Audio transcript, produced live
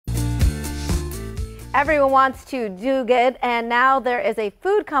Everyone wants to do good, and now there is a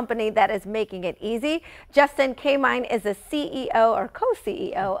food company that is making it easy. Justin Kamine is the CEO or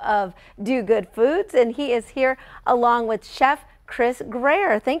co-CEO of Do Good Foods, and he is here along with Chef Chris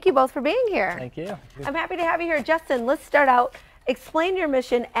Greer. Thank you both for being here. Thank you. I'm happy to have you here. Justin, let's start out. Explain your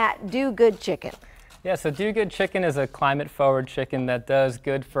mission at Do Good Chicken. Yeah, so Do Good Chicken is a climate-forward chicken that does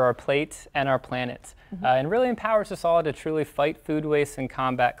good for our plate and our planet, and really empowers us all to truly fight food waste and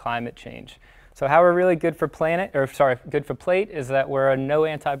combat climate change. So how we're really good for good for plate is that we're a no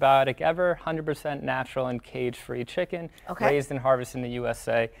antibiotic ever, 100% natural and cage-free chicken, raised and harvested in the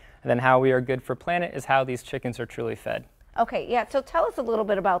USA. And then how we are good for planet is how these chickens are truly fed. Okay, yeah, so tell us a little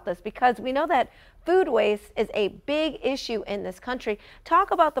bit about this, because we know that food waste is a big issue in this country.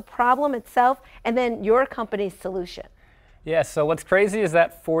 Talk about the problem itself and then your company's solution. Yeah, so what's crazy is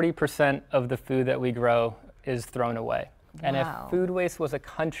that 40% of the food that we grow is thrown away. And if food waste was a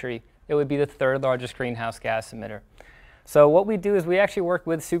country, it would be the third largest greenhouse gas emitter. So what we do is we actually work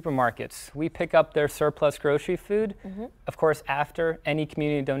with supermarkets. We pick up their surplus grocery food. Of course, after any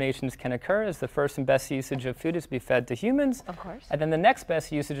community donations can occur, as the first and best usage of food is to be fed to humans. Of course. And then the next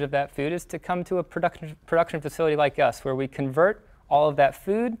best usage of that food is to come to a production facility like us, where we convert all of that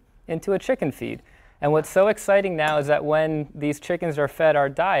food into a chicken feed. And what's so exciting now is that when these chickens are fed our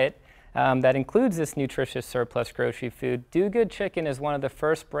diet, that includes this nutritious surplus grocery food, Do Good Chicken is one of the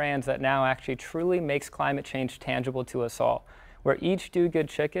first brands that now actually truly makes climate change tangible to us all, where each Do Good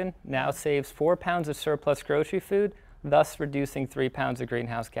Chicken now saves 4 pounds of surplus grocery food, thus reducing 3 pounds of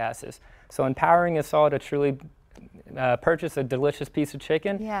greenhouse gases. So empowering us all to truly purchase a delicious piece of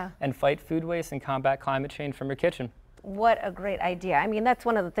chicken and fight food waste and combat climate change from your kitchen. What a great idea. I mean, that's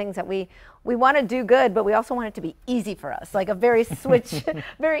one of the things that we want to do good, but we also want it to be easy for us, like a very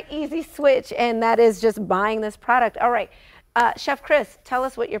very easy switch, and that is just buying this product. All right, Chef Chris, tell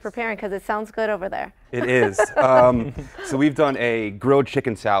us what you're preparing, because it sounds good over there. It is. So we've done a grilled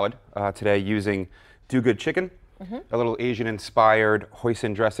chicken salad today using Do Good Chicken, a little Asian-inspired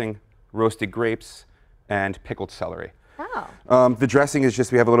hoisin dressing, roasted grapes, and pickled celery. The dressing is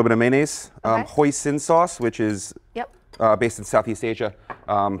just, we have a little bit of mayonnaise, hoisin sauce, which is based in Southeast Asia,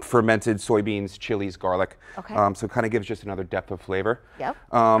 fermented soybeans, chilies, garlic. So it kind of gives just another depth of flavor.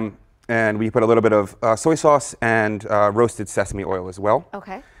 And we put a little bit of soy sauce and roasted sesame oil as well.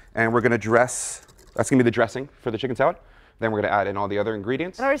 And we're going to dress, that's going to be the dressing for the chicken salad. Then we're going to add in all the other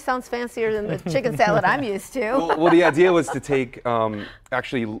ingredients. It already sounds fancier than the chicken salad I'm used to. Well, the idea was to take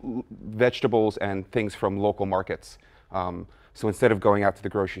actually vegetables and things from local markets. So instead of going out to the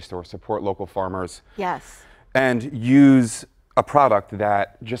grocery store, support local farmers. And use a product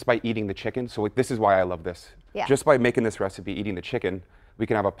that just by eating the chicken, so this is why I love this. Just by making this recipe, eating the chicken, we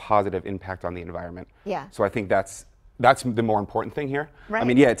can have a positive impact on the environment. So I think that's the more important thing here. I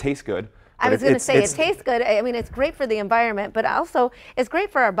mean, yeah, it tastes good. I was going to say, it tastes good. I mean, it's great for the environment, but also it's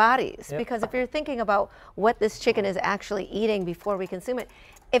great for our bodies, because if you're thinking about what this chicken is actually eating before we consume it,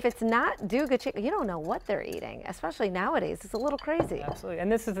 if it's not Do Good Chicken, you don't know what they're eating, especially nowadays. It's a little crazy. Absolutely,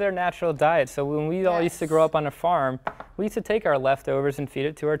 and this is their natural diet. So when we all used to grow up on a farm, we used to take our leftovers and feed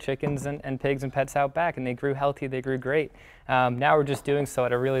it to our chickens and pigs and pets out back, and they grew healthy, they grew great. Now we're just doing so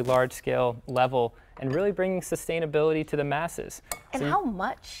at a really large scale level and really bringing sustainability to the masses. And how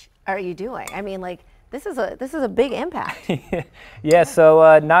much are you doing? I mean, like, this is a big impact. Yeah,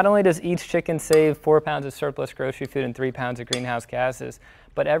 so not only does each chicken save 4 pounds of surplus grocery food and 3 pounds of greenhouse gases,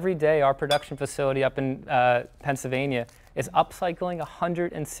 but every day our production facility up in Pennsylvania is upcycling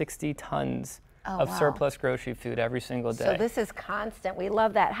 160 tons of surplus grocery food every single day. So this is constant. We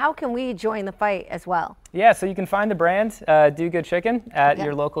love that. How can we join the fight as well? Yeah, so you can find the brand Do Good Chicken at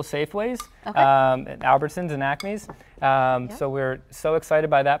your local Safeways, at Albertsons and Acme's. So we're so excited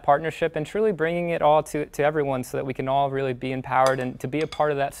by that partnership and truly bringing it all to everyone, so that we can all really be empowered and to be a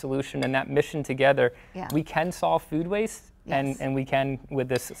part of that solution and that mission together. We can solve food waste. And we can with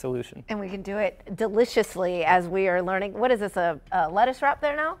this solution. And we can do it deliciously, as we are learning. What is this, a lettuce wrap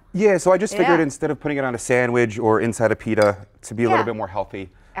there now? Yeah, so I just figured instead of putting it on a sandwich or inside a pita, to be a little bit more healthy.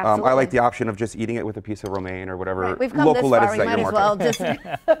 I like the option of just eating it with a piece of romaine or whatever local lettuce that you're marketing. We've come this far, we might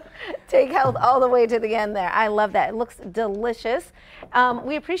as well just take health all the way to the end there. I love that. It looks delicious.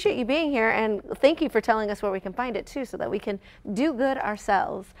 We appreciate you being here, and thank you for telling us where we can find it too, so that we can do good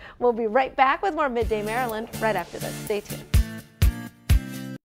ourselves. We'll be right back with more Midday Maryland right after this. Stay tuned.